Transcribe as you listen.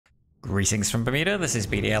Greetings from Bermuda, this is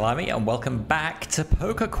BDL Army and welcome back to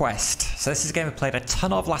PokerQuest. So this is a game I played a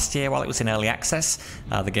ton of last year while it was in early access.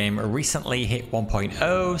 The game recently hit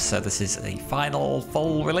 1.0, so this is the final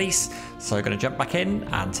full release. So we're going to jump back in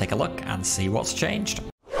and take a look and see what's changed.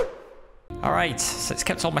 Alright, so it's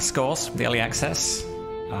kept all my scores from the early access,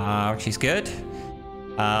 which is good.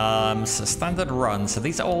 So standard run, so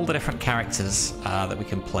these are all the different characters that we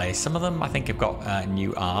can play. Some of them I think have got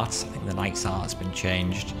new art. I think the Knight's art has been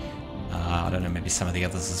changed. I don't know, maybe some of the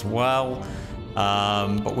others as well.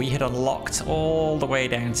 But we had unlocked all the way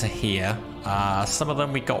down to here. Some of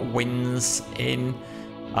them we got wins in.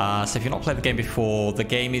 So if you've not played the game before, the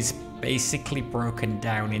game is basically broken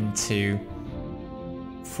down into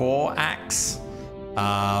 4 acts.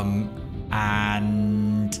 And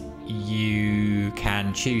you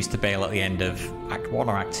can choose to bail at the end of Act 1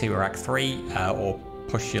 or Act 2 or Act 3, or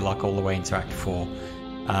push your luck all the way into Act 4.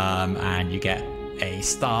 And you get a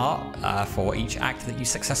star for each act that you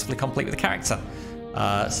successfully complete with a character.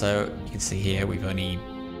 So you can see here we've only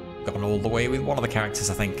gone all the way with one of the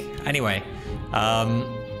characters, I think. Anyway,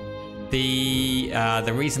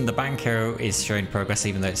 the reason the Banco is showing progress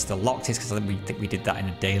even though it's still locked is because we think we did that in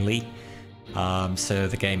a daily. So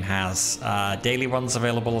the game has daily runs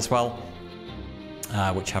available as well,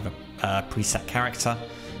 which have a preset character.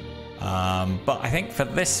 But I think for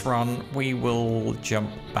this run, we will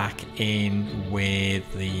jump back in with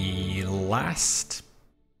the last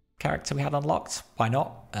character we had unlocked. Why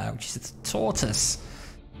not? Which is the Tortoise.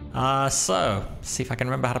 So, see if I can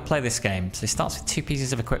remember how to play this game. So it starts with 2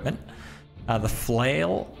 pieces of equipment. The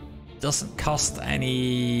flail doesn't cost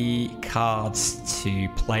any cards to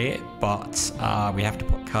play it, but we have to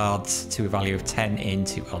put cards to a value of 10 in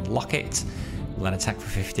to unlock it. We'll then attack for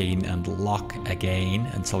 15 and lock again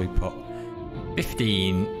until we put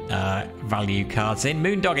 15 value cards in.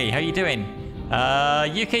 Moondoggy, how you doing?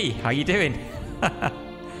 Yuki, how you doing?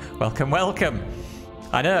 Welcome, welcome.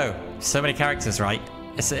 I know, so many characters, right?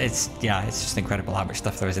 It's just incredible how much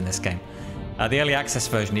stuff there is in this game. The early access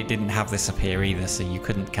version, it didn't have this up here either, so you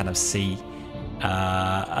couldn't kind of see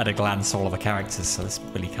at a glance all of the characters. So this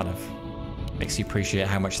really kind of makes you appreciate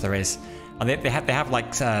how much there is. And they have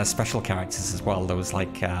like special characters as well. There was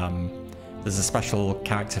like there's a special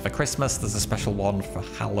character for Christmas. There's a special one for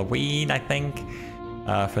Halloween, I think,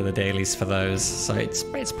 for the dailies for those. So it's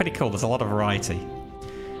pretty cool. There's a lot of variety.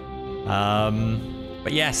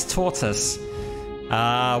 But yes, Tortoise.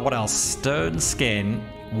 What else? Stone Skin.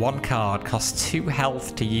 1 card costs 2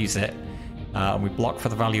 health to use it, and we block for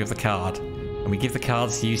the value of the card. And we give the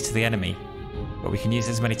cards used to the enemy, but we can use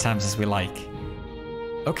it as many times as we like.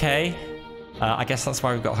 Okay. I guess that's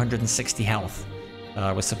why we've got 160 health.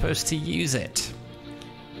 We're supposed to use it.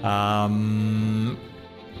 Our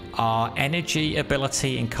energy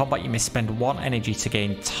ability in combat, you may spend 1 energy to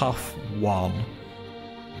gain Tough 1,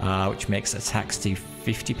 which makes attacks do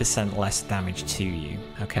 50% less damage to you.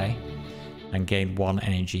 Okay, and gain 1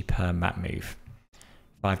 energy per map move.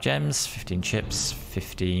 5 gems, 15 chips,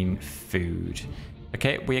 15 food.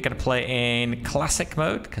 Okay, we are going to play in classic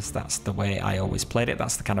mode because that's the way I always played it.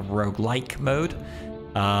 That's the kind of roguelike mode.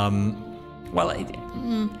 Well,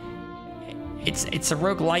 it's a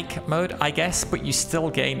roguelike mode, I guess, but you still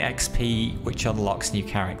gain XP, which unlocks new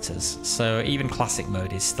characters. So even classic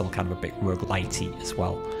mode is still kind of a bit roguelitey as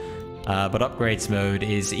well. But upgrades mode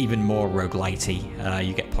is even more roguelitey.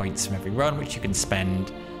 You get points from every run, which you can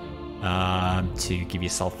spend to give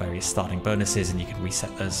yourself various starting bonuses, and you can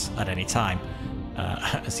reset those at any time.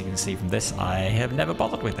 As you can see from this, I have never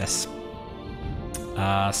bothered with this.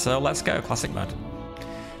 So let's go, classic mode.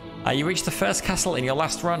 You reach the first castle in your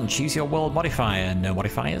last run. Choose your world modifier. No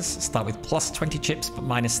modifiers. Start with plus 20 chips but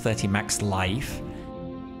minus 30 max life.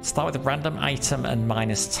 Start with a random item and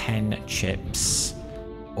minus 10 chips.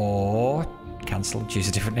 Or cancel, choose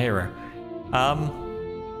a different hero.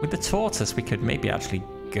 With the Tortoise, we could maybe actually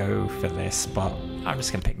go for this, but I'm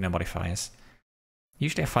just going to pick no modifiers.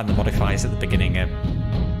 Usually I find the modifiers at the beginning are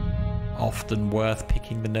often worth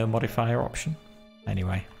picking the no modifier option.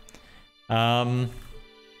 Anyway.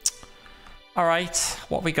 Alright,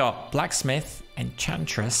 what have we got? Blacksmith,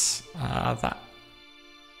 Enchantress. That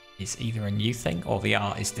is either a new thing or the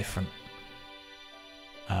art is different.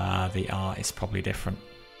 The art is probably different.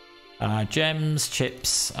 Gems,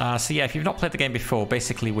 chips. So yeah, if you've not played the game before,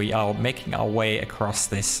 basically we are making our way across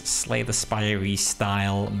this Slay the Spire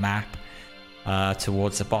style map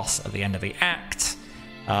towards a boss at the end of the act.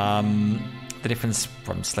 The difference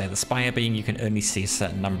from Slay the Spire being you can only see a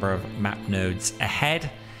certain number of map nodes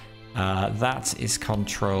ahead. That is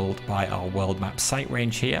controlled by our world map sight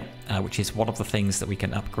range here, which is one of the things that we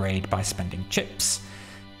can upgrade by spending chips.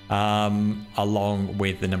 along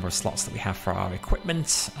with the number of slots that we have for our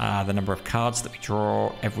equipment, the number of cards that we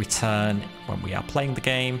draw every turn when we are playing the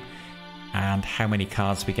game, and how many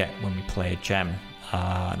cards we get when we play a gem.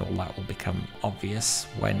 And all that will become obvious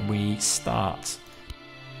when we start.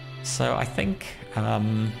 So I think,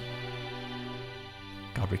 God,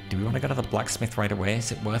 do we want to go to the blacksmith right away?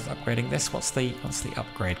 Is it worth upgrading this? What's the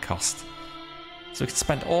upgrade cost? So we can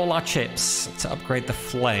spend all our chips to upgrade the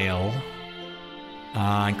flail.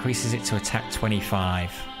 Increases it to attack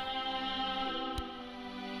 25.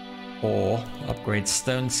 Or upgrade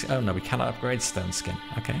stone skin. Oh no, we cannot upgrade stone skin.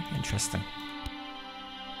 Okay, interesting.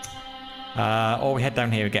 Or we head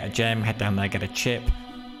down here and get a gem, head down there, get a chip.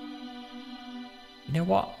 You know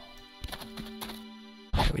what?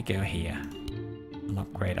 Why don't we go here and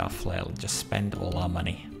upgrade our flail and just spend all our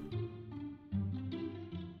money?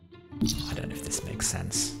 I don't know if this makes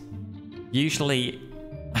sense. Usually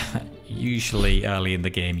early in the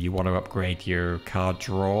game you want to upgrade your card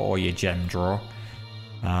draw or your gem draw.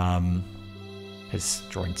 Because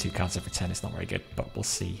drawing 2 cards every turn is not very good, but we'll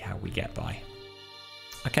see how we get by.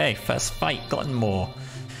 Okay, first fight, Gluttonmore.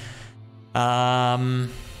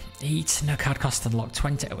 Eat, no card cost unlock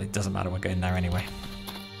 20. Oh, it doesn't matter, we're going there anyway.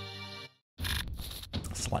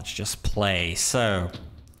 So let's just play. So,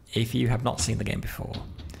 if you have not seen the game before,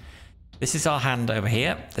 this is our hand over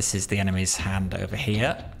here. This is the enemy's hand over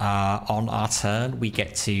here. On our turn, we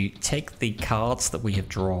get to take the cards that we have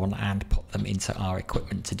drawn and put them into our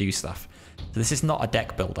equipment to do stuff. So this is not a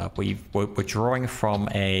deck builder. We're drawing from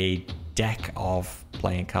a deck of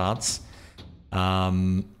playing cards.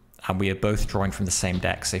 And we are both drawing from the same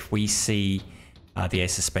deck. So if we see the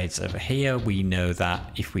Ace of Spades over here, we know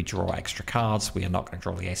that if we draw extra cards, we are not going to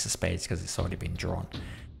draw the Ace of Spades because it's already been drawn.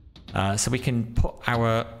 So we can put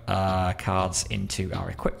our cards into our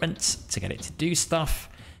equipment to get it to do stuff.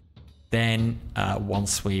 Then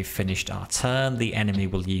once we've finished our turn, the enemy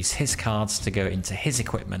will use his cards to go into his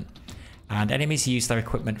equipment. And enemies use their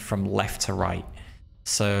equipment from left to right.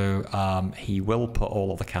 So he will put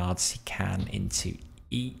all of the cards he can into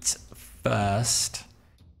Eat first.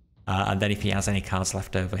 And then if he has any cards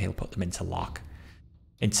left over, he'll put them into Lock.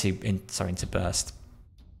 Into Burst.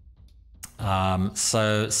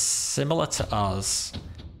 So similar to us,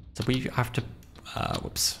 so we have to,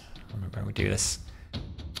 whoops, I remember when we do this.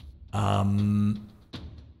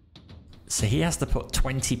 So he has to put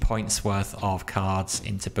 20 points worth of cards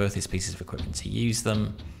into both his pieces of equipment to use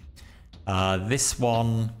them. This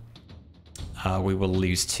one, we will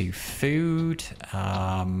lose 2 food.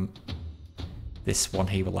 This one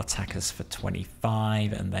he will attack us for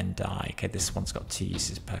 25 and then die. Okay, this one's got 2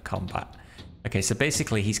 uses per combat. Okay, so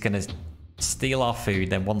basically he's going to steal our food,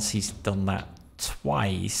 then once he's done that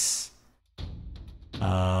twice,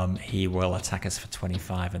 he will attack us for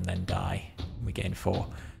 25 and then die. We gain 4.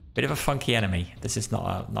 Bit of a funky enemy. This is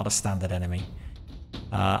not a standard enemy.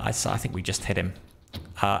 I think we just hit him.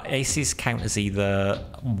 Aces count as either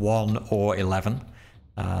 1 or 11.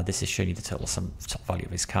 This is showing you the total value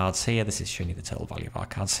of his cards here. This is showing you the total value of our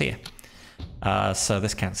cards here. So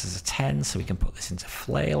this counts as a 10, so we can put this into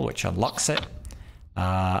Flail, which unlocks it.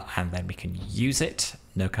 And then we can use it.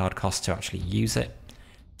 No card cost to actually use it.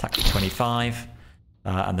 Attack for 25.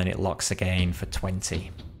 And then it locks again for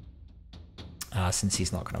 20. Since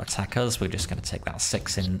he's not going to attack us, we're just going to take that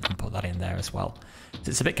 6 in and put that in there as well. So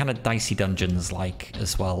it's a bit kind of Dicey Dungeons-like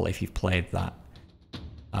as well, if you've played that.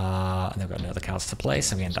 And they've got no other cards to play,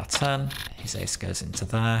 so we end our turn. His ace goes into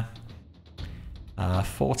there.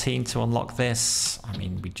 14 to unlock this. I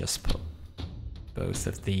mean, we just put both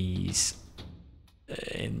of these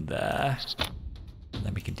in there. And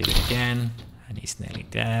then we can do it again. And he's nearly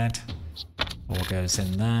dead. All goes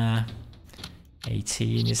in there.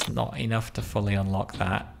 18 is not enough to fully unlock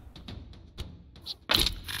that.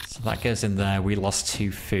 So that goes in there. We lost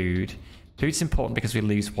 2 food. Food's important because we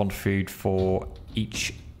lose 1 food for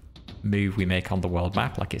each move we make on the world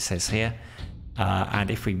map, like it says here. And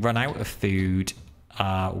if we run out of food,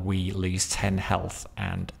 we lose 10 health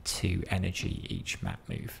and 2 energy each map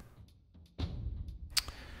move.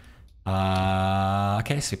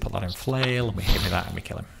 Okay, so we put that in Flail, and we hit with that and we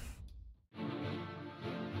kill him.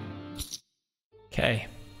 Okay,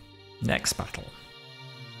 next battle.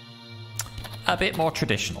 A bit more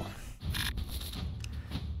traditional.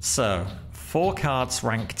 So, 4 cards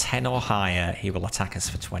rank 10 or higher, he will attack us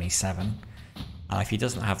for 27. If he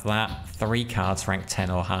doesn't have that, 3 cards rank 10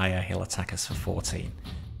 or higher, he'll attack us for 14.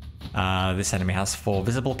 This enemy has 4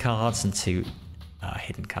 visible cards and 2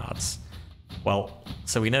 hidden cards. Well,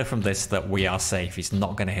 so we know from this that we are safe. He's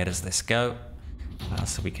not going to hit us this go.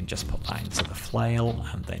 So we can just put that into the Flail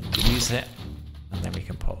and then use it. And then we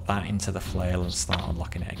can put that into the flail and start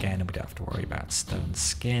unlocking it again, and we don't have to worry about stone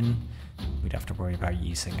skin. We don't have to worry about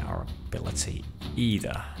using our ability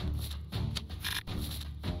either.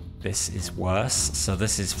 This is worse. So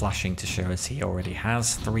this is flashing to show us he already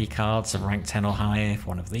has 3 cards of rank 10 or higher. If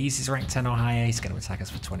one of these is rank 10 or higher, he's going to attack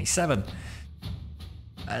us for 27.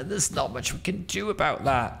 There's not much we can do about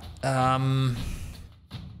that.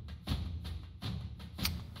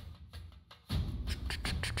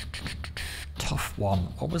 Tough one.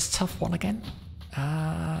 What was tough one again?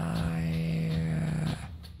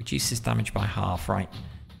 Reduces damage by half, right?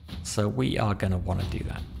 So we are going to want to do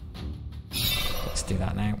that. Let's do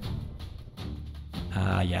that now.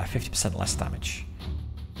 Yeah, 50% less damage.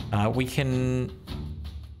 We can...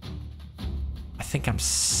 I think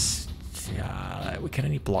we can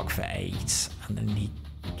only block for 8, and then he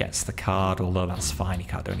gets the card, although that's fine, he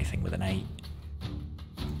can't do anything with an 8.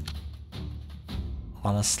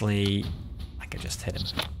 Honestly, I could just hit him.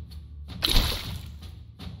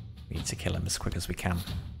 We need to kill him as quick as we can.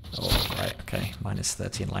 Oh, right, okay, minus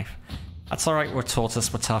 13 life. That's alright, we're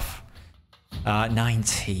Tortoise, we're tough.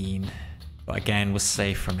 19. But again, we're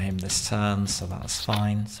safe from him this turn, so that's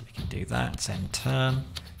fine. So we can do that, end turn.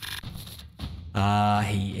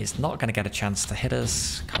 He is not going to get a chance to hit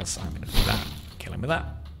us, because I'm going to do that. Kill him with that.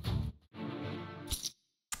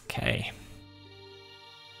 Okay.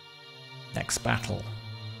 Next battle.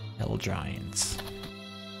 Hill Giants.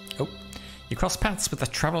 Oh. You cross paths with a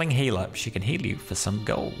travelling healer. She can heal you for some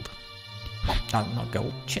gold. Not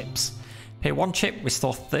gold, chips. Pay 1 chip,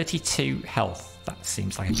 restore 32 health. That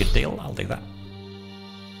seems like a good deal. I'll do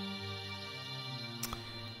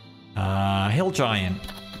that. Hill Giant.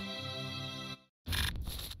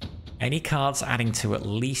 Any cards adding to at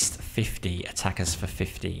least 50 attack us for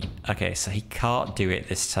 15. Okay, so he can't do it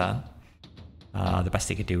this turn. The best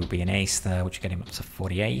he could do would be an ace there, which would get him up to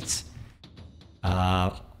 48.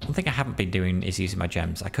 One thing I haven't been doing is using my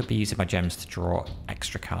gems. I could be using my gems to draw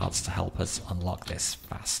extra cards to help us unlock this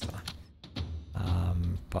faster.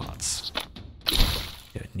 But we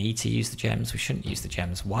don't need to use the gems. We shouldn't use the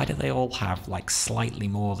gems. Why do they all have like slightly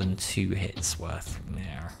more than 2 hits worth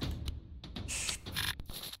there?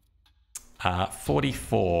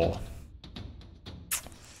 44.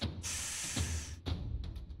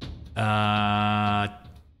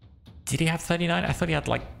 Did he have 39? I thought he had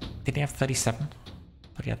like... Did he have 37? I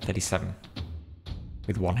thought he had 37.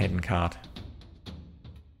 With 1 hidden card.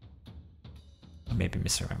 I may be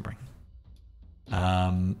misremembering.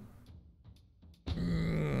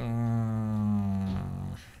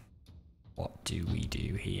 What do we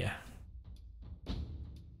do here?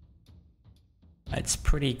 It's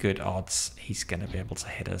pretty good odds he's going to be able to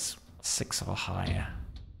hit us 6 or higher.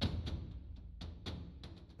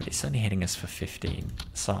 But it's only hitting us for 15.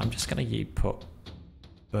 So I'm just going to put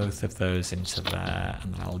both of those into there,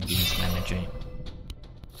 and then I'll use an energy.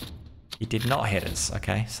 He did not hit us,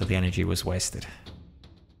 okay? So the energy was wasted.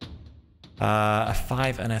 A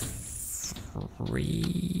 5 and a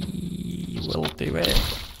 3 will do it.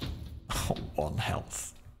 Oh, 1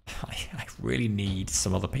 health. I really need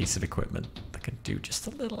some other piece of equipment that can do just a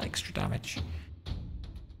little extra damage.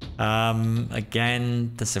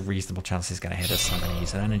 Again, there's a reasonable chance he's going to hit us, so I'm going to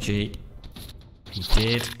use an energy. He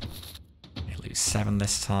did. We lose 7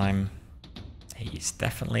 this time. He's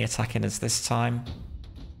definitely attacking us this time.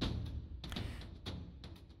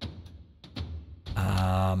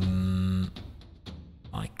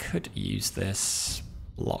 I could use this.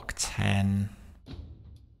 Block 10.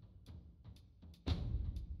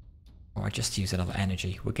 Or I just use another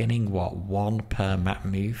energy. We're getting, what, 1 per map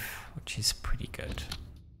move, which is pretty good.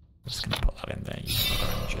 I'm just going to put that in there, use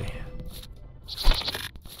another energy.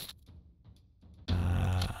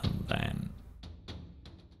 And then...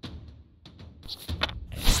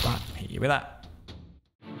 It's that. Hit you with that.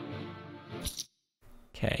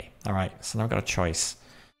 Okay, alright, so now I've got a choice.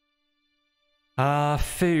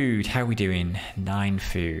 Food, how are we doing? 9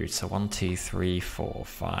 food, so 1, 2, 3, 4,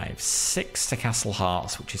 5, 6 to Castle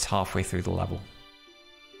Hearts, which is halfway through the level.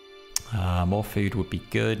 More food would be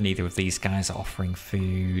good, neither of these guys are offering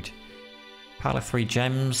food. Pile of 3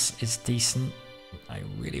 gems is decent. I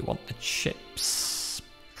really want the chips,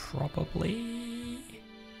 probably.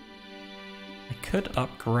 I could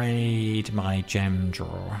upgrade my gem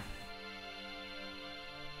drawer.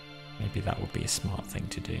 Maybe that would be a smart thing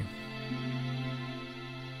to do.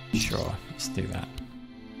 Sure, let's do that.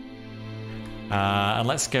 And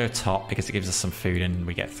let's go top because it gives us some food and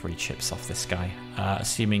we get 3 chips off this guy.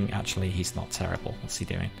 Assuming actually he's not terrible. What's he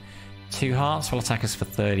doing? 2 hearts will attack us for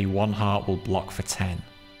 30. 1 heart will block for 10.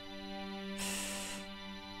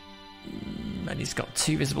 And he's got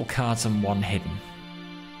 2 visible cards and 1 hidden.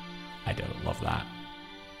 I don't love that.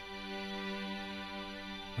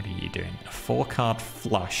 What are you doing? A 4-card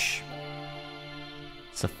flush.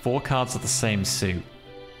 So 4 cards of the same suit.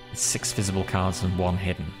 With 6 visible cards and 1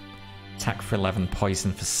 hidden. Attack for 11,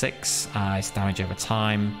 poison for 6. Ice damage over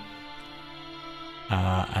time.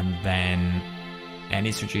 And then N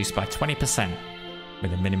is reduced by 20%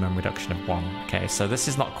 with a minimum reduction of 1. Okay, so this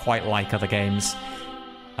is not quite like other games.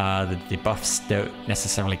 The buffs don't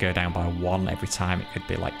necessarily go down by 1 every time. It could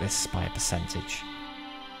be like this by a percentage.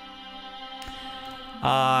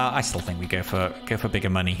 I still think we go for bigger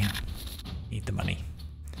money. Need the money.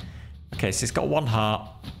 Okay, so he's got 1 heart.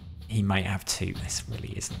 He might have 2. This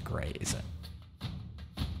really isn't great, is it?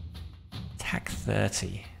 Attack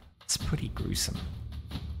 30. It's pretty gruesome.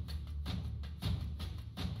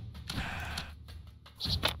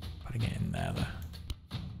 Putting it in there, though.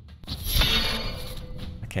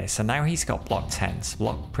 Okay, so now he's got block 10. So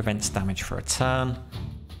block prevents damage for a turn.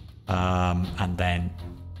 And then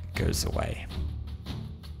goes away.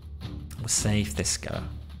 We'll save this go.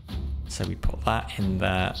 So we put that in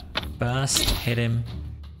there. Burst, hit him.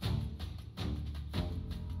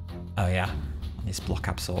 Oh yeah, this block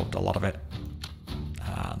absorbed a lot of it.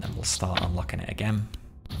 And then we'll start unlocking it again.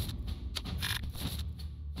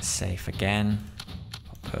 Safe again.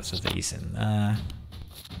 Put both of these in there.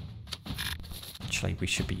 Actually, we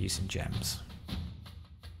should be using gems.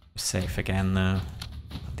 Safe again though.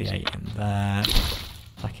 Put the 8 in there.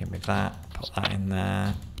 Attack him with that. Put that in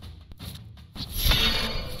there.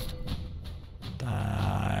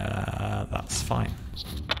 That's fine.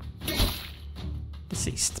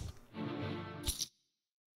 Deceased.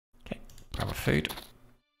 Okay, grab a food.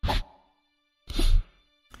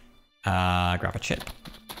 Grab a chip.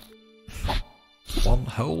 1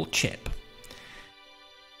 whole chip.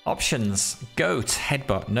 Options. Goat,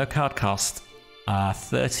 headbutt, no card cost.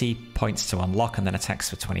 30 points to unlock and then attacks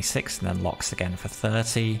for 26 and then locks again for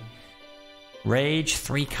 30. Rage,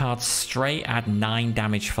 3 cards straight, add 9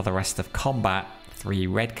 damage for the rest of combat. 3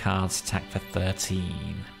 red cards, attack for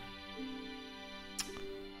 13.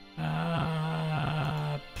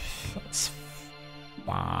 That's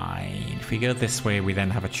fine. If we go this way, we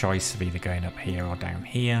then have a choice of either going up here or down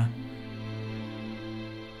here.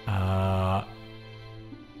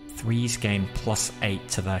 3s gain +8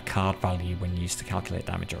 to their card value when used to calculate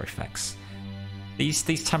damage or effects.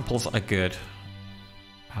 These temples are good.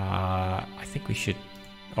 I think we should...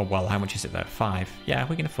 Oh well, how much is it though? 5. Yeah,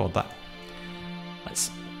 we can afford that.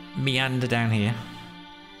 Let's meander down here.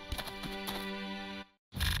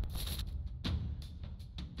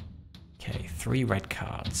 Okay, 3 red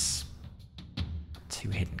cards.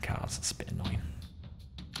 2 hidden cards. That's a bit annoying.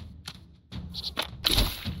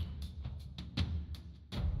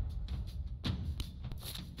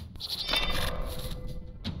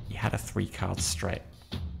 He had a 3 card straight.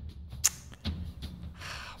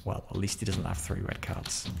 Well, at least he doesn't have 3 red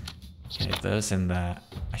cards. Okay, those in there.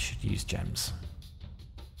 I should use gems.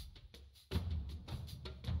 I'm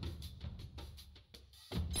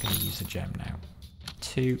gonna use a gem now.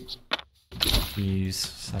 2. Use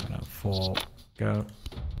 704. Go.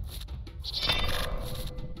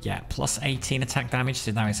 Yeah, +18 attack damage,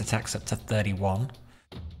 so now his attack's up to 31.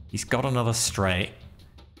 He's got another straight.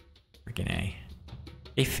 Friggin' A.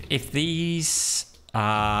 If these...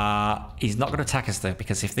 he's not going to attack us though,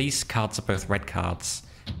 because if these cards are both red cards,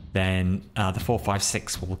 then the 4, 5,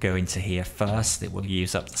 6 will go into here first. It will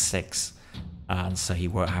use up the 6. And so he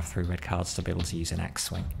won't have 3 red cards to be able to use an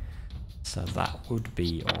X-Swing. So that would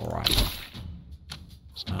be alright.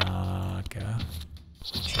 Go.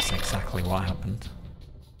 Which is exactly what happened.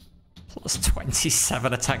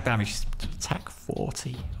 +27 attack damage. Attack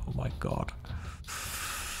 40. Oh my god.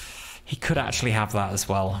 He could actually have that as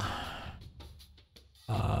well.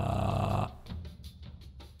 I'm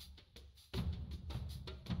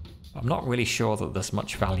not really sure that there's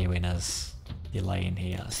much value in us delaying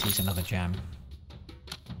here. Let's use another gem.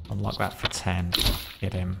 Unlock that for 10.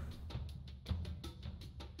 Hit him.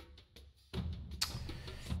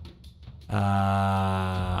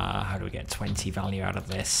 How do we get 20 value out of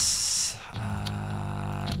this?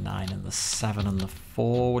 9 and the 7 and the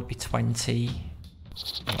 4 would be 20.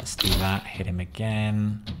 Let's do that. Hit him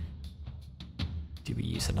again. Do we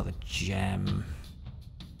use another gem?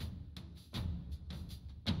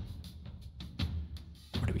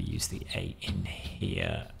 Or do we use the 8 in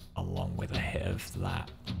here along with a hit of that?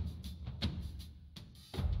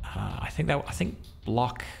 I think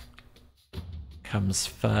block comes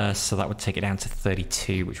first, so that would take it down to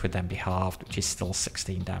 32, which would then be halved, which is still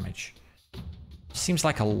 16 damage. Seems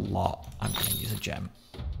like a lot. I'm going to use a gem.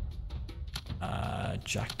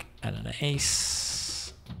 Jack and an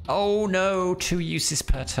ace. Oh no, 2 uses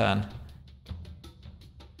per turn.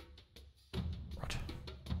 Right.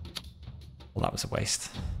 Well, that was a waste.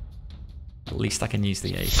 At least I can use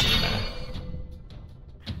the AC there.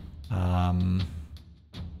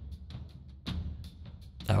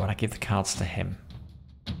 Oh, and I give the cards to him.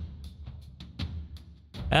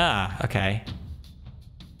 Ah, okay.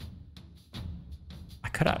 I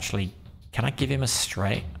could actually... Can I give him a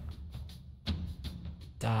straight?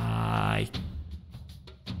 I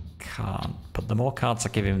can't. But the more cards I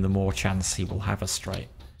give him, the more chance he will have a straight.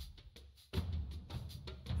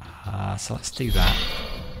 So let's do that.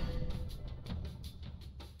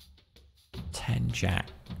 10 jack.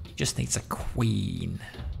 He just needs a queen.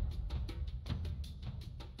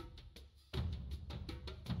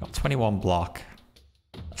 Got 21 block.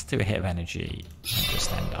 Let's do a hit of energy and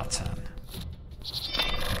just end our turn.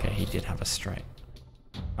 Okay, he did have a straight.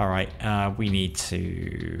 Alright, we need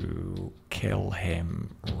to kill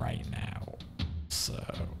him right now. So,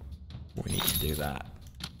 we need to do that.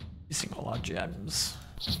 Using all our gems.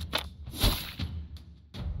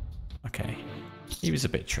 Okay, he was a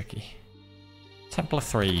bit tricky. Templar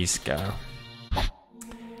 3s, go.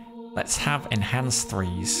 Let's have enhanced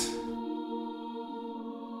 3s.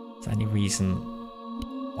 Is there any reason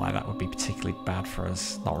why that would be particularly bad for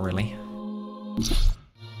us? Not really.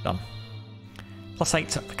 Done.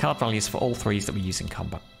 +8 up the card values for all 3s that we use in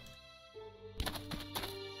combat.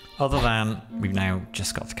 Other than we've now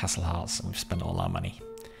just got to Castle Hearts and we've spent all our money.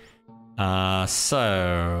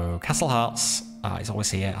 So Castle Hearts is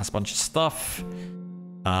always here, it has a bunch of stuff.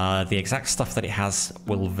 The exact stuff that it has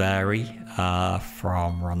will vary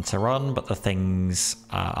from run to run, but the things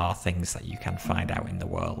are things that you can find out in the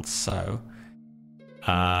world. So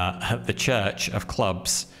the Church of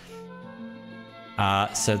Clubs.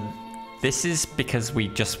 So this is because we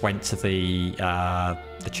just went to the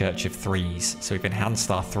Church of 3s, so we've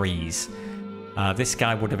enhanced our 3s. This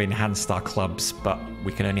guy would have enhanced our clubs, but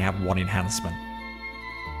we can only have 1 enhancement.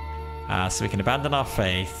 So we can abandon our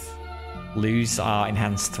faith, lose our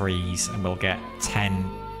enhanced 3s, and we'll get 10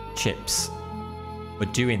 chips for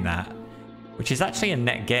doing that, which is actually a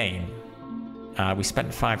net gain. We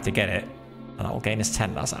spent 5 to get it, and that will gain us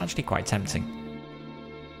 10. That's actually quite tempting.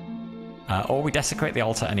 Or we desecrate the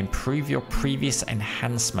altar and improve your previous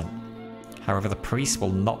enhancement. However, the priest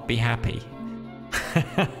will not be happy.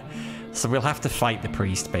 So we'll have to fight the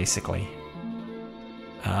priest, basically.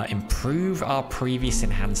 Improve our previous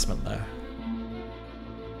enhancement, though.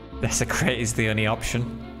 Desecrate is the only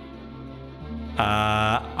option.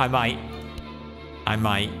 I might.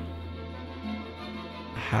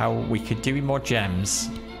 How we could do with more gems.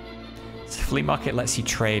 So flea market lets you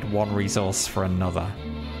trade 1 resource for another.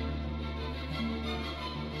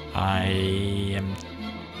 I am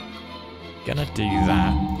gonna do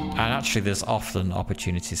that. And actually there's often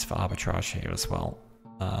opportunities for arbitrage here as well.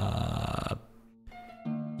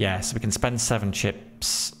 Yeah, so we can spend 7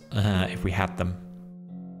 chips if we had them.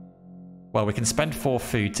 Well, we can spend 4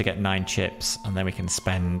 food to get 9 chips, and then we can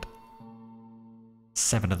spend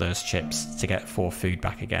 7 of those chips to get 4 food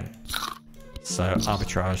back again. So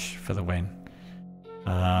arbitrage for the win.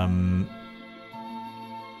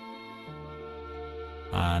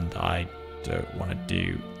 And I don't want to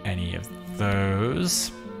do any of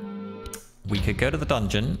those. We could go to the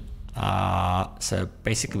dungeon. So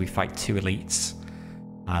basically we fight 2 elites.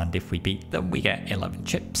 And if we beat them, we get 11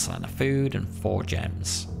 chips and a food and 4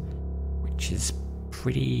 gems. Which is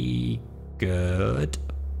pretty good.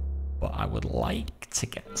 But I would like to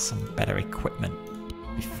get some better equipment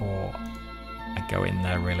before I go in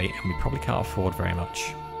there, really. And we probably can't afford very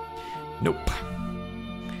much. Nope.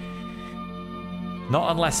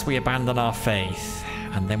 Not unless we abandon our faith,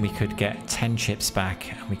 and then we could get 10 chips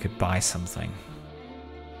back and we could buy something.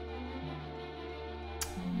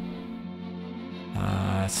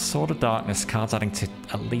 Sword of Darkness, cards adding to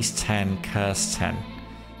at least 10, Curse 10.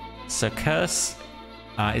 So Curse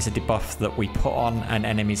is a debuff that we put on an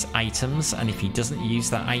enemy's items, and if he doesn't use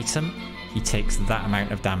that item, he takes that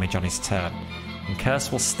amount of damage on his turn. And Curse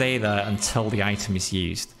will stay there until the item is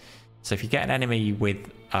used. So if you get an enemy with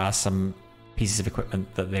some pieces of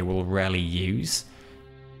equipment that they will rarely use,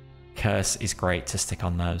 Curse is great to stick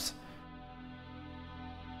on those.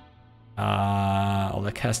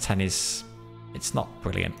 Although Curse 10 is... it's not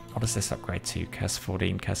brilliant. What does this upgrade to? Curse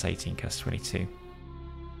 14, Curse 18, Curse 22.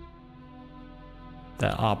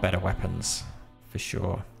 There are better weapons, for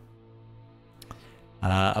sure.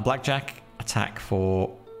 A Blackjack, attack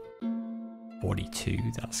for 42,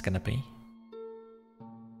 that's going to be.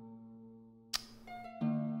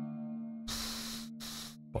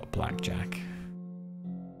 What Blackjack?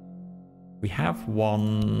 We have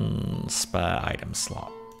 1 spare item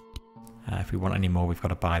slot. If we want any more, we've got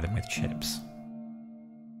to buy them with chips.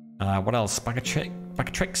 What else? Bag of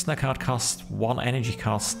tricks, no card cost, 1 energy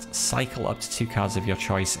cost, cycle up to 2 cards of your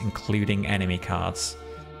choice, including enemy cards.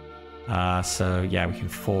 So yeah, we can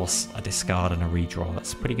force a discard and a redraw.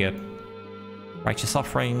 That's pretty good. Righteous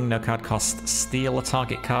Offering, no card cost, steal a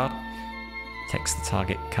target card. Takes the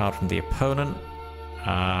target card from the opponent.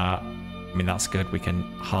 I mean, that's good. We can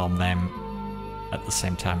harm them at the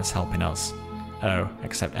same time as helping us. Oh,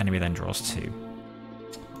 except enemy then draws 2.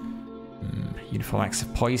 Uniform Acts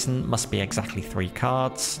of Poison must be exactly 3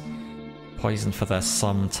 cards. Poison for their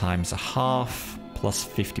sum times a half, plus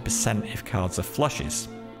 50% if cards are flushes.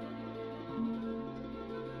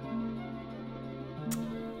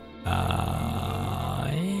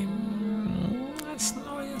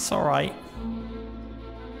 That's alright.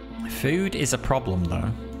 Food is a problem though,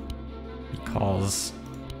 because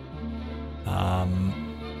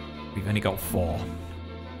we've only got 4.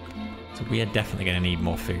 So we are definitely going to need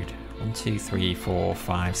more food. 1, 2, 3, 4,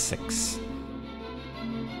 5, 6,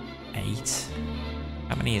 8.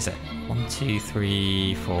 How many is it? 1, 2,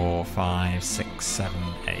 3, 4, 5, 6, 7,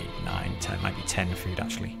 8, 9, 10. Might be 10 food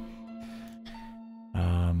actually.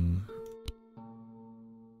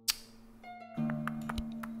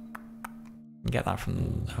 Get that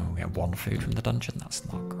from... Oh, we get 1 food from the dungeon. That's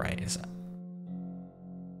not great, is it?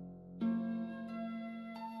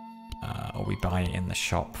 Or we buy it in the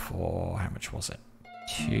shop for... How much was it?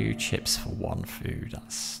 2 chips for 1 food.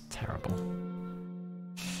 That's terrible.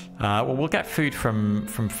 Well, we'll get food from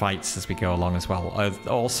fights as we go along as well.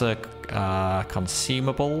 Also,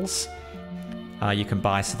 consumables you can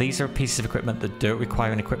buy. So these are pieces of equipment that don't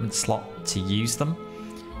require an equipment slot to use them.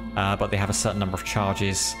 But they have a certain number of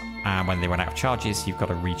charges. And when they run out of charges, you've got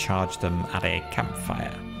to recharge them at a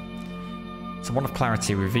campfire. So 1 of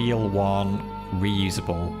Clarity, reveal 1,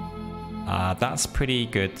 reusable. That's pretty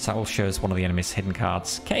good. So that will show us one of the enemy's hidden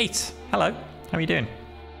cards. Kate, hello. How are you doing?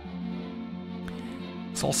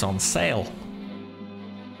 It's also on sale.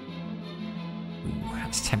 Ooh,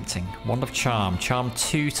 that's tempting. Wand of Charm. Charm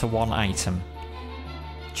 2 to 1 item.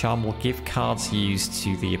 Charm will give cards used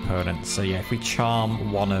to the opponent. So yeah, if we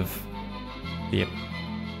charm one of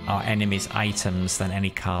our enemy's items, then any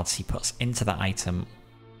cards he puts into that item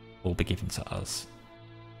will be given to us.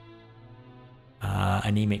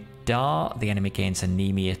 Anemic Dart. The enemy gains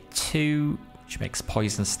Anemia 2, which makes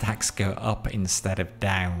poison stacks go up instead of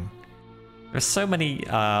down. There's so many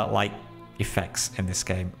like effects in this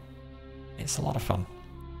game. It's a lot of fun.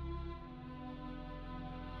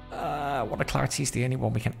 Wand of Clarity is the only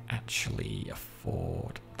one we can actually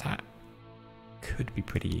afford. That could be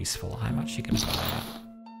pretty useful. I'm actually going to buy that.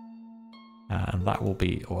 And that will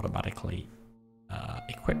be automatically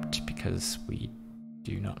equipped because we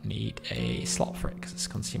do not need a slot for it because it's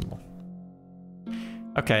consumable.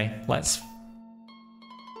 Okay, let's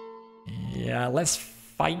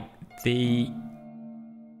fight the...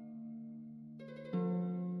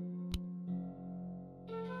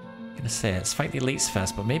 I'm gonna say let's fight the elites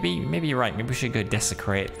first, but maybe you're right. Maybe we should go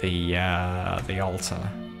desecrate the altar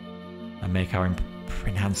and make our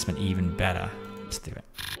enhancement even better. Let's do it.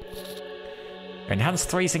 Enhanced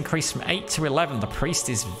 3 is increased from 8 to 11. The priest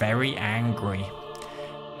is very angry.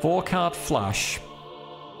 4-card flush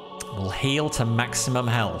will heal to maximum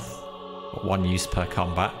health, but 1 use per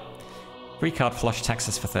combat. 3-card flush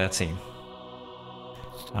taxes us for 13.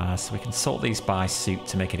 So we can sort these by suit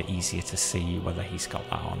to make it easier to see whether he's got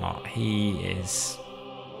that or not. He is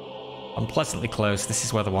unpleasantly close. This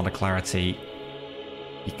is where the Wand of Clarity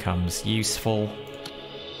becomes useful.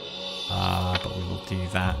 But we will do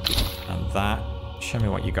that and that. Show me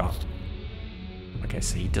what you got. Okay,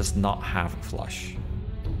 so he does not have a flush.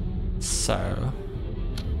 So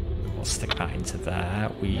we'll stick that into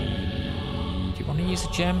there. Do you want to use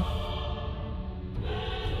a gem?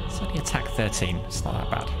 It's only attack 13. It's not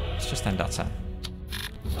that bad. Let's just end our turn.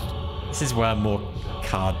 This is where more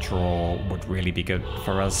card draw would really be good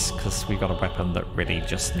for us because we've got a weapon that really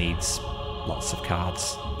just needs lots of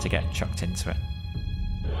cards to get chucked into it.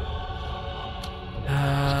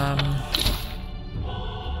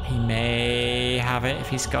 He may have it if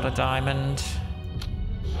he's got a diamond.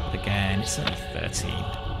 But again, it's only 13.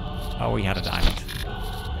 Oh, he had a diamond.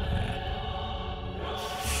 Yeah.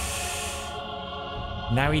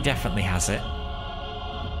 Now he definitely has it.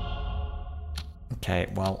 Okay,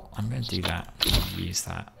 well, I'm going to do that. I'm going to use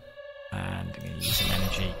that. And I'm going to use an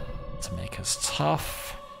energy to make us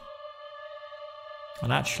tough.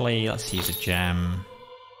 And actually, let's use a gem.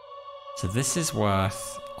 So this is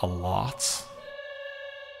worth a lot.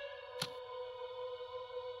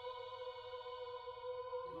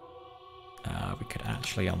 We could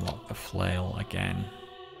actually unlock the flail again.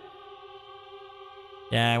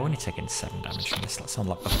 Yeah, we're only taking 7 damage from this. Let's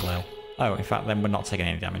unlock the flail. Oh, in fact, then we're not taking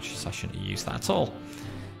any damage, so I shouldn't have used that at all.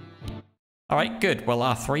 Alright, good. Well,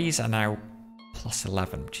 our 3s are now plus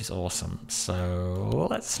 11, which is awesome. So,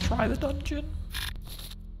 let's try the dungeon.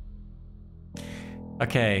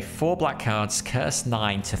 Okay, 4 black cards, curse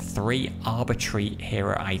 9 to 3 arbitrary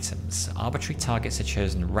hero items. Arbitrary targets are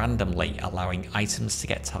chosen randomly, allowing items to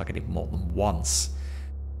get targeted more than once.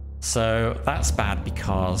 So that's bad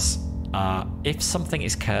because if something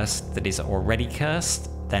is cursed that is already cursed,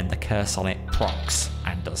 then the curse on it procs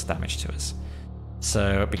and does damage to us.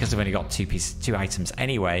 So because we've only got 2 items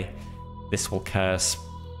anyway, this will curse,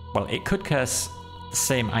 well, it could curse the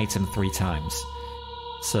same item 3 times.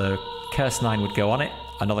 So curse 9 would go on it,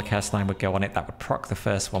 another curse 9 would go on it, that would proc the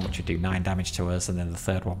first one, which would do 9 damage to us, and then the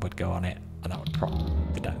third one would go on it, and that would proc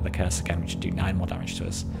the curse again, which would do 9 more damage to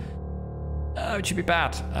us. Which would be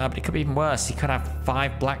bad, but it could be even worse. He could have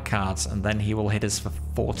 5 black cards, and then he will hit us for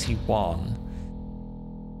 41.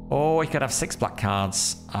 Or he could have 6 black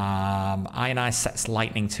cards. Ionize sets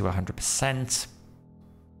lightning to 100%.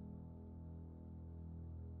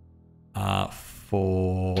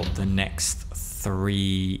 For the next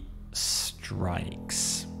 3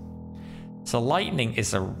 strikes. So lightning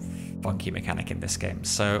is a funky mechanic in this game.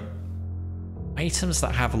 So items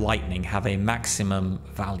that have lightning have a maximum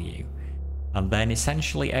value, and then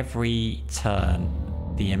essentially every turn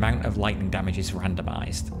the amount of lightning damage is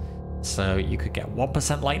randomized. So you could get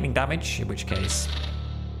 1% lightning damage, in which case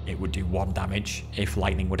it would do 1 damage if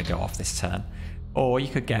lightning were to go off this turn. Or you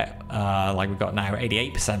could get, like we've got now,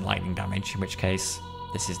 88% lightning damage, in which case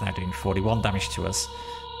this is now doing 41 damage to us.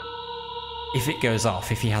 If it goes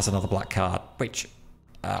off, if he has another black card, which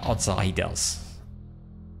odds are he does.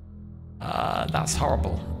 That's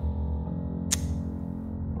horrible.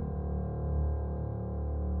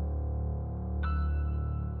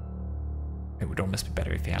 It would almost be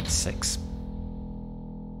better if he had 6.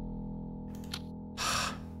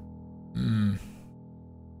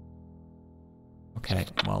 Okay,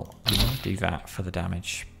 well, I'm going to do that for the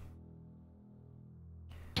damage.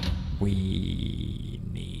 We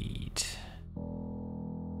need...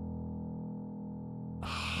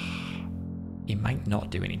 He might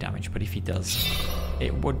not do any damage, but if he does,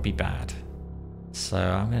 it would be bad. So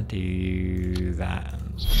I'm going to do that.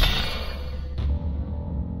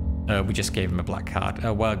 We just gave him a black card.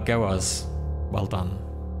 Oh, well, go us. Well done.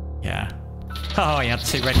 Yeah. Oh, he had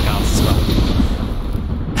 2 red cards as well.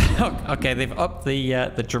 Okay, they've upped the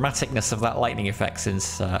dramaticness of that lightning effect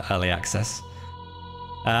since early access.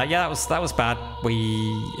 Yeah, that was bad.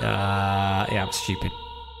 Yeah, it was stupid.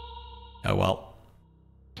 Oh well.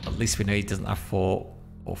 At least we know he doesn't have 4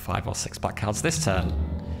 or 5 or 6 black cards this turn.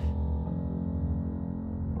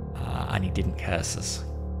 And he didn't curse us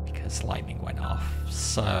because lightning went off.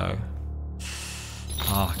 So,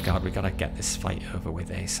 oh god, we gotta get this fight over with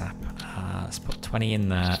ASAP. Let's put 20 in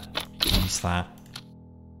there. Use that.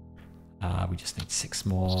 We just need 6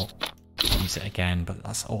 more. Use it again, but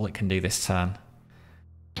that's all it can do this turn.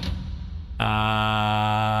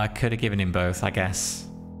 Could have given him both, I guess.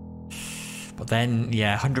 But then,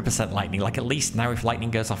 yeah, 100% lightning. Like, at least now if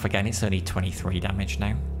lightning goes off again, it's only 23 damage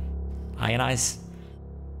now. Ionize,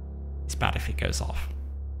 it's bad if it goes off.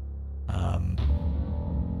 I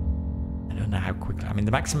don't know how quickly. I mean,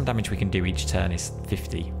 the maximum damage we can do each turn is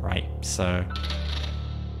 50, right? So,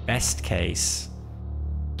 best case,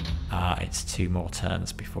 it's 2 more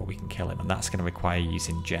turns before we can kill him, and that's going to require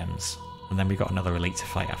using gems. And then we've got another elite to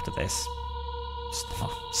fight after this. It's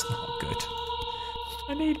not good.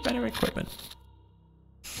 I need better equipment.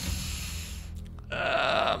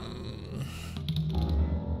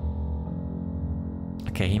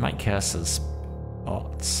 Okay, he might curse us,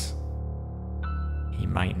 but he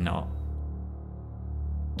might not.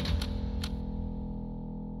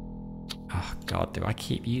 Oh god, do I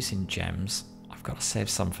keep using gems? I've got to save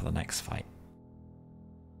some for the next fight.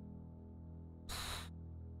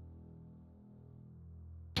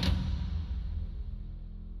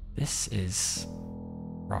 This is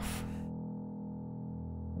rough.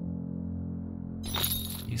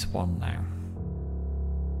 Use 1 now.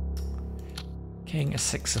 King, a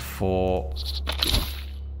 6 of 4.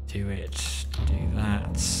 Do it. Do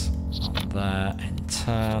that. On there. End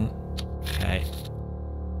turn. Okay.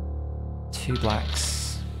 2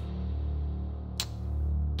 blacks.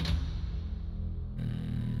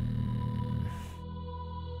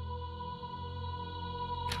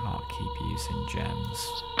 Can't keep using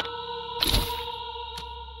gems.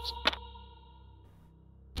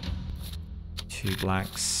 Two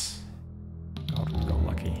blacks. God, we got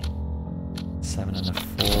lucky. 7 and a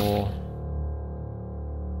 4.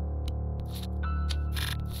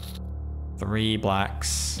 3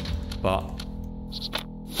 blacks, but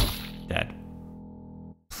dead.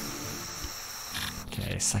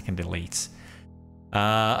 Okay, second elite.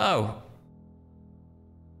 Oh.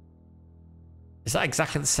 Is that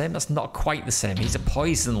exactly the same? That's not quite the same. He's a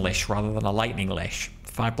poison Lich rather than a lightning Lich.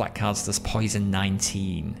 5 black cards does poison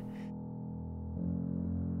 19.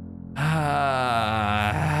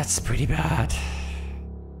 That's pretty bad.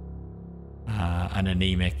 An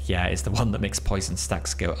anemic, yeah, is the one that makes poison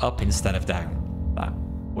stacks go up instead of down. That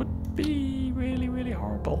would be really, really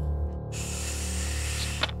horrible.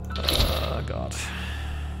 Oh, God.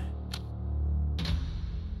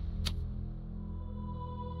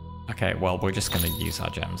 Okay, well, we're just going to use our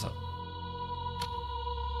gems up.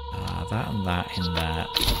 That and that in there.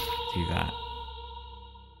 Do that.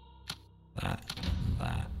 That and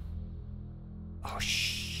that. Oh,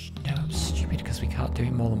 no, I'm stupid because we can't do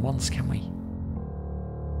it more than once, can we?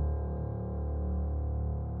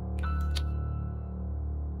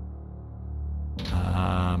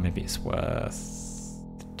 Maybe it's worth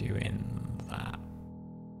doing that.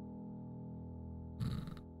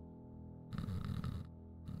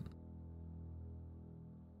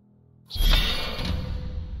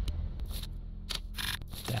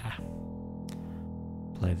 There.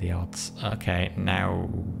 Play the odds. Okay, now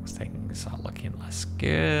things are looking less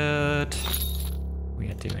good. We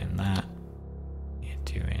are doing that. We are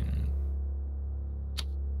doing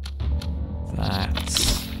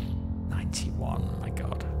that. 91, my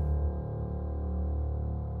god.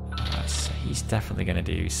 So he's definitely going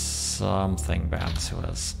to do something bad to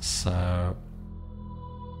us. So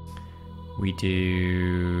we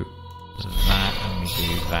do that and we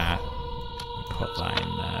do that. We put that in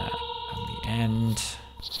there at the end.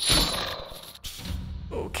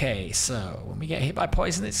 Okay, so when we get hit by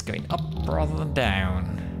poison, it's going up rather than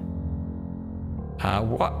down.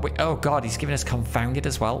 Oh god, he's giving us Confounded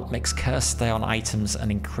as well. Makes curse stay on items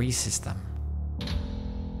and increases them.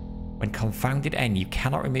 When Confounded end, you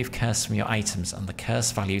cannot remove curse from your items and the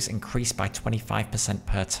curse values increase by 25%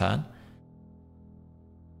 per turn.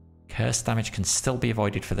 Curse damage can still be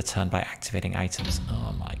avoided for the turn by activating items.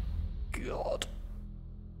 Oh my god.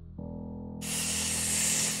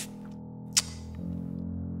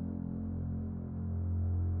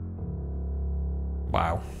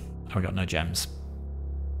 Wow. We got no gems.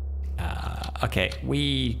 Okay,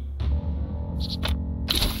 we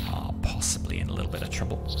are possibly in a little bit of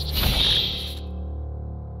trouble.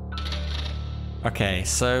 Okay,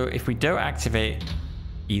 so if we don't activate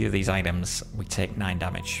either of these items, we take 9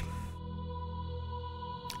 damage.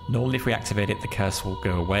 Normally if we activate it, the curse will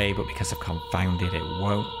go away, but because of Confounded, it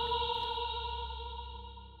won't.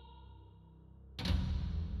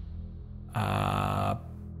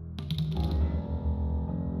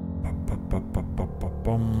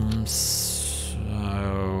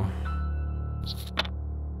 So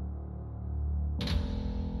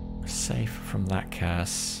safe from that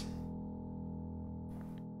curse.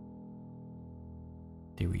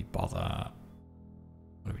 Do we bother?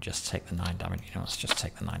 Or do we just take the 9 damage? You know, let's just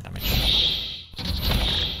take the 9 damage.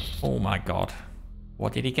 Oh my god.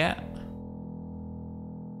 What did he get?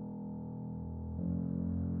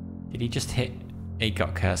 Did he just hit? He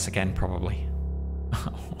got curse again, probably.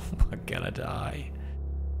 Oh, we're gonna die.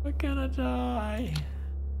 We're gonna die.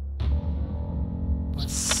 We're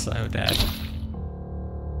so dead.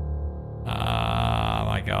 Oh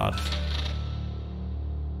my god.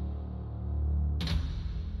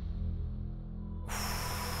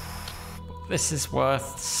 This is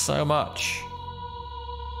worth so much.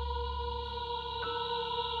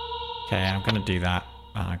 Okay, I'm gonna do that.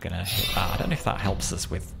 I'm gonna hit that. I don't know if that helps us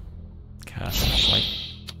with curse, actually.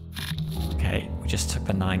 Okay, we just took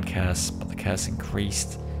the 9 curse, but the curse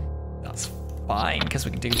increased. That's fine, because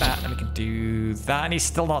we can do that, and we can do that, and he's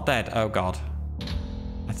still not dead. Oh god.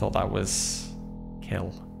 I thought that was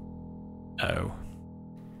kill. Oh.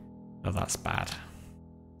 Oh, that's bad.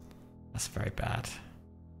 That's very bad.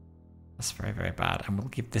 That's very, very bad. And we'll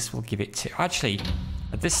give this. We'll give it to. Actually,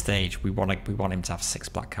 at this stage, we want him to have 6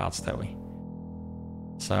 black cards, don't we?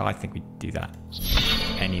 So I think we do that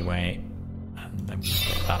anyway, and then we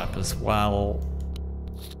put that up as well.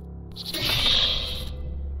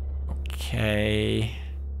 Okay.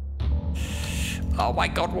 Oh my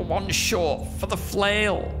god, we're 1 short for the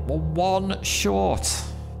flail. We're 1 short.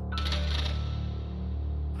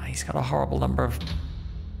 He's got a horrible number of.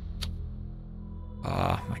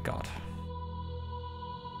 Oh my god.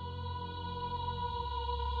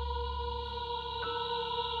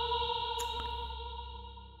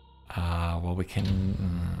 Well, we can.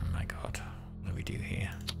 Oh my god. What do we do here?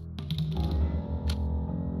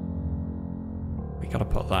 We gotta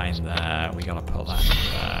put that in there. We gotta put that in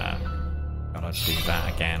there. Gotta do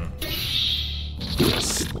that again.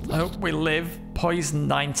 Yes. Oh, we live. Poison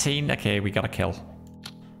 19. Okay, we got a kill.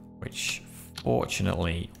 Which,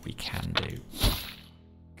 fortunately, we can do.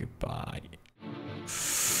 Goodbye.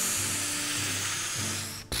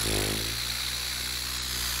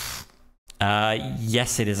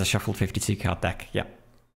 Yes, it is a shuffled 52 card deck. Yep.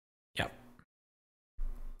 Yep.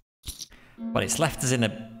 But it's left us in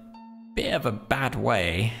a bit of a bad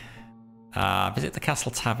way. Visit the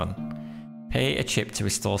Castle Tavern. Pay a chip to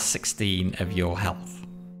restore 16 of your health.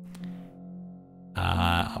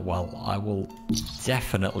 Well, I will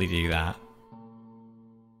definitely do that.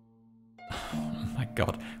 Oh my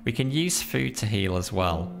god. We can use food to heal as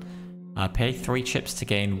well. Pay 3 chips to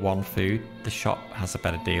gain 1 food. The shop has a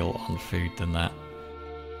better deal on food than that.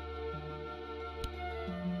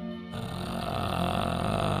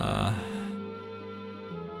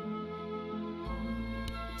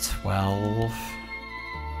 12.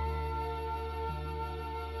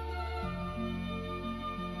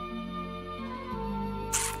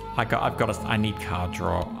 I need card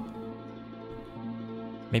draw.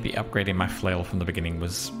 Maybe upgrading my flail from the beginning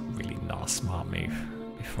was really not a smart move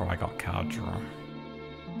before I got card draw.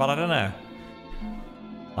 But I don't know.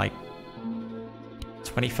 Like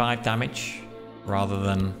 25 damage rather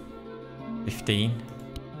than 15.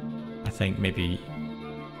 I think maybe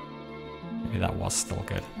that was still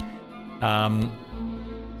good.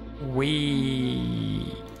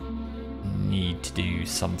 We need to do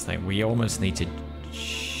something. We almost need to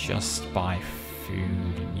just buy food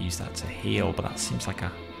and use that to heal, but that seems like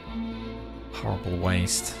a horrible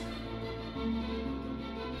waste.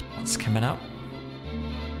 What's coming up?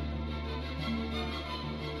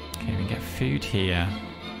 Okay, we get food here,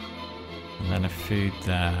 and then a food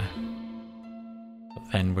there.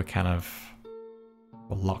 But then we're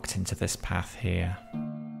locked into this path here.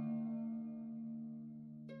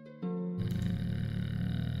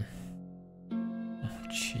 Oh,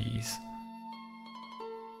 jeez.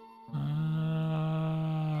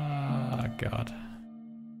 God.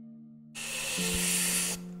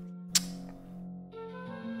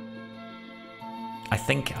 I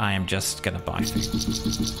think I am just gonna buy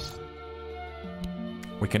food.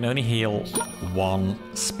 We can only heal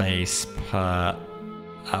 1 space per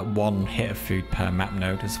 1 hit of food per map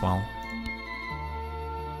node as well.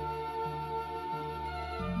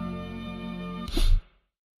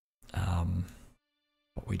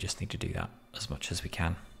 But we just need to do that as much as we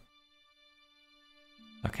can.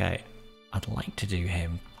 Okay. I'd like to do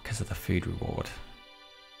him because of the food reward.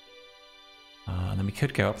 And then we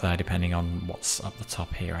could go up there depending on what's up the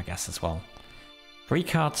top here, I guess, as well. 3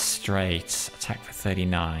 cards straight, attack for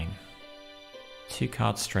 39. 2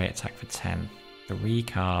 cards straight, attack for 10. 3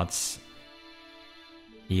 cards,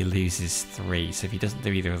 he loses 3. So if he doesn't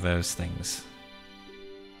do either of those things...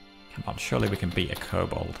 Come on, surely we can beat a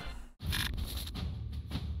kobold.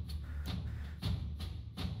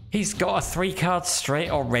 He's got a 3 card straight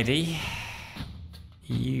already.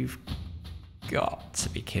 You've got to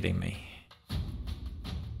be kidding me.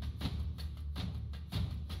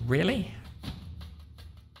 Really?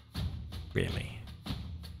 Really?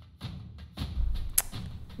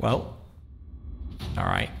 Well,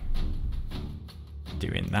 alright.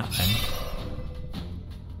 Doing that then.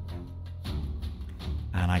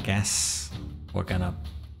 And I guess we're gonna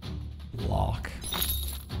block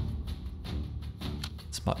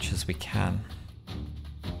as much as we can.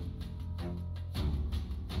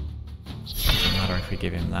 Doesn't matter if we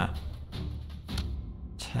give him that.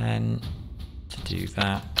 10 to do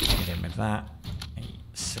that. Hit him with that. 8,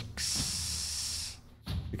 6.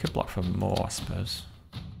 We could block for more, I suppose.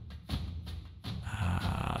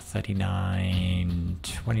 39,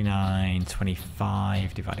 29,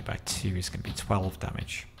 25 divided by 2 is going to be 12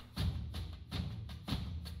 damage.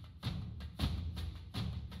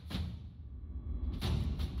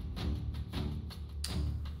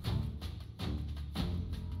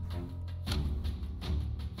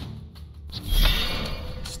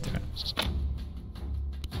 Let's do it.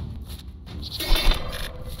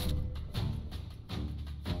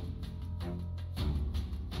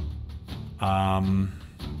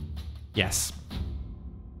 Yes.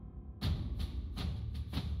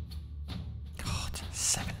 God,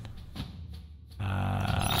 7.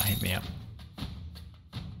 Hit me up.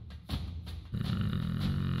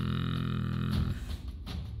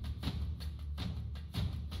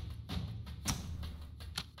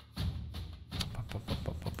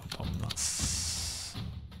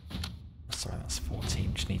 Sorry, that's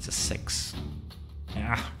 14, which needs a 6.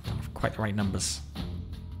 Yeah, don't have quite the right numbers.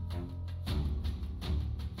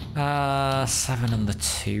 7 and the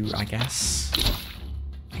 2, I guess.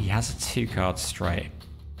 He has a 2 card straight.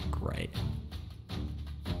 Great.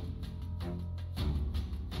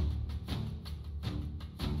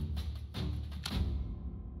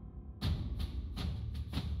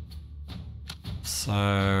 So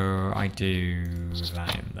I do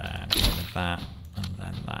that in there, get rid of that, and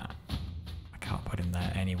then that. I can't put in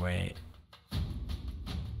there anyway.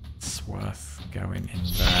 It's worth going in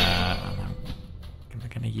there. Am I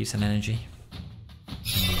going to use an energy? I'm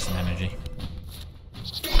gonna use an energy.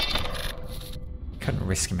 Couldn't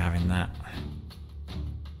risk him having that.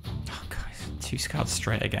 Oh god, 2 scouts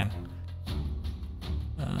straight again.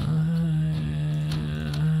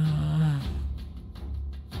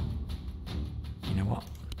 You know what?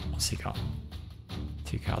 What's he got?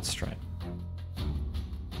 2 cards straight.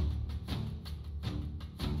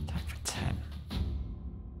 Attack for 10.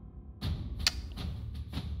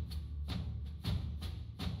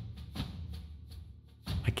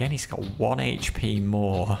 Again, he's got 1 HP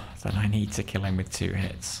more than I need to kill him with 2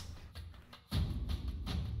 hits.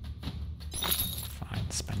 Fine,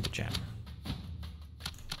 spend a gem.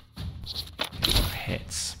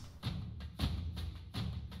 Hits.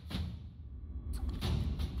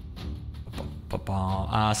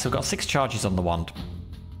 So we've got 6 charges on the wand.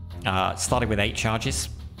 Started with 8 charges.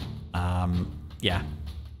 Yeah.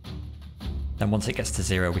 Then once it gets to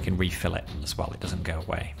 0, we can refill it as well. It doesn't go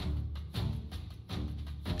away.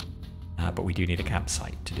 But we do need a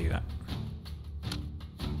campsite to do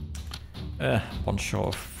that. 1 short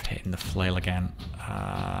of hitting the flail again.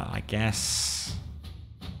 I guess.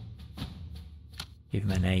 Give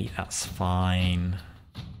him an 8, that's fine.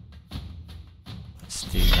 Let's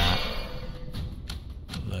do that.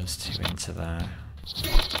 Put those 2 into there.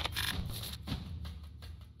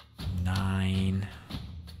 9.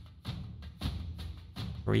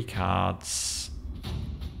 3 cards.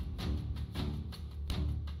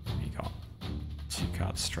 You got 2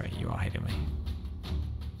 cards straight, you are hitting me.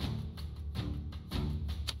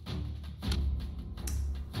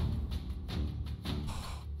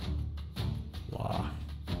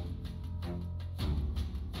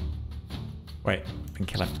 Wait, I can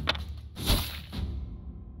kill him.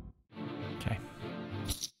 Okay.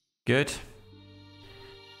 Good.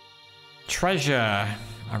 Treasure.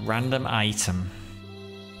 A random item.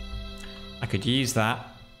 I could use that.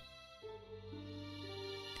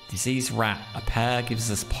 Disease rat. A pair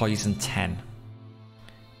gives us poison 10.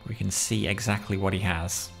 We can see exactly what he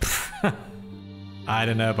has. I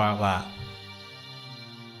don't know about that.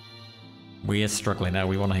 We are struggling now.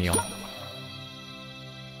 We want to heal.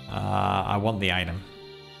 I want the item.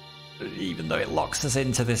 Even though it locks us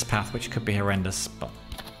into this path, which could be horrendous, but...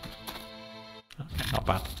 Okay, not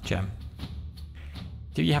bad. Gem.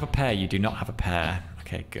 Do you have a pair? You do not have a pair.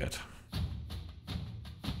 Okay, good.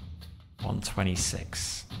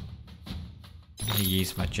 126. I'm going to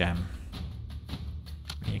use my gem.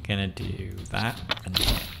 We're going to do that and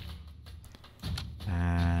hit.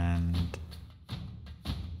 And...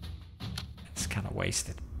 it's kind of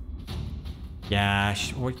wasted. Yeah,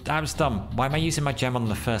 I was dumb. Why am I using my gem on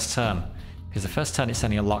the first turn? Because the first turn it's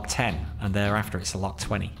only a lock 10, and thereafter it's a lock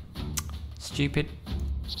 20. Stupid.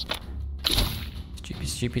 Stupid,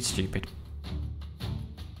 stupid, stupid.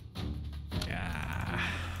 Yeah.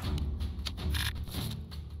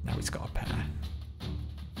 Now he's got a pair.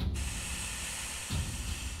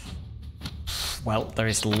 Well, there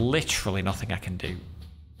is literally nothing I can do.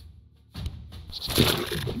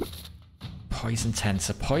 Poison 10.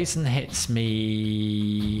 So poison hits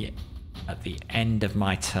me at the end of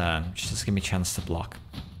my turn, which does give me a chance to block.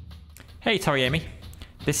 Hey, Toriemi.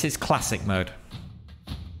 This is classic mode.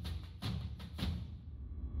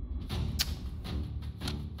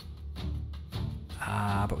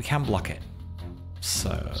 But we can block it.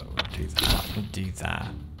 So we'll do that, we'll do that,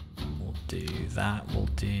 we'll do that, we'll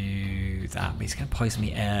do that. But he's going to poison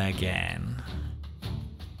me again.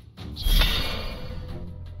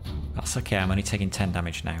 That's okay, I'm only taking 10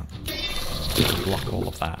 damage now. Block all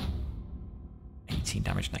of that. 18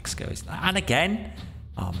 damage next goes. And again?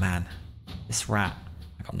 Oh man. This rat.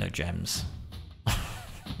 I got no gems.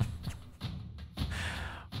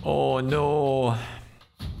 Oh no.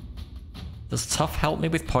 Does tough help me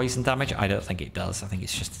with poison damage? I don't think it does. I think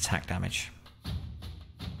it's just attack damage.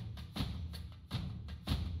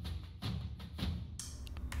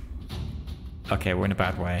 Okay, we're in a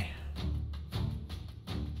bad way.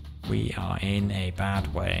 We are in a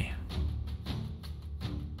bad way.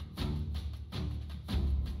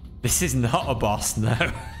 This is not a boss,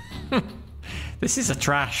 no. This is a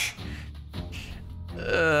trash.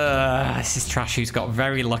 This is trash who's got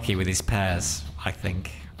very lucky with his pairs, I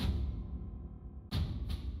think.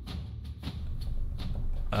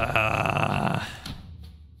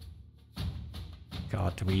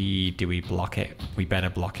 God, do we block it? We better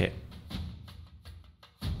block it.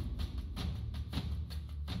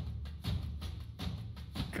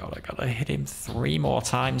 God, I gotta hit him 3 more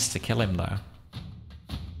times to kill him though.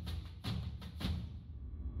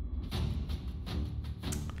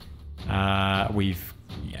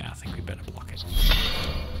 Yeah, I think we better block it.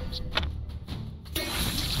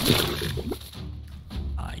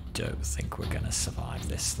 I don't think we're gonna survive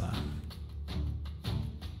this though.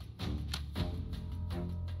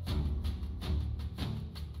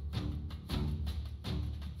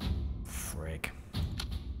 Frig.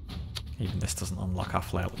 Even this doesn't unlock our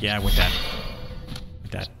flail. Yeah, we're dead.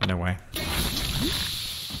 We're dead. No way.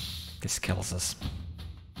 This kills us.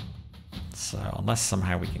 So unless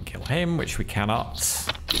somehow we can kill him, which we cannot.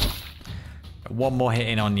 One more hit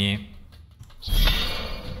in on you.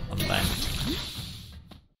 And then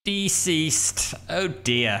deceased. Oh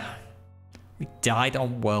dear. We died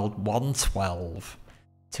on world 112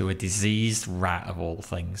 to a diseased rat of all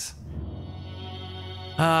things.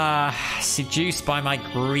 Seduced by my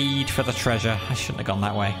greed for the treasure. I shouldn't have gone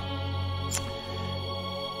that way.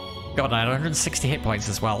 God, I had 160 hit points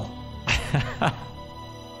as well.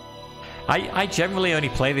 I generally only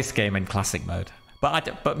play this game in classic mode,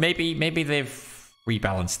 but maybe they've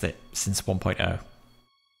rebalanced it since 1.0.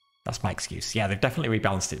 That's my excuse. Yeah, they've definitely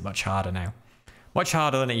rebalanced it much harder now. Much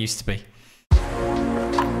harder than it used to be.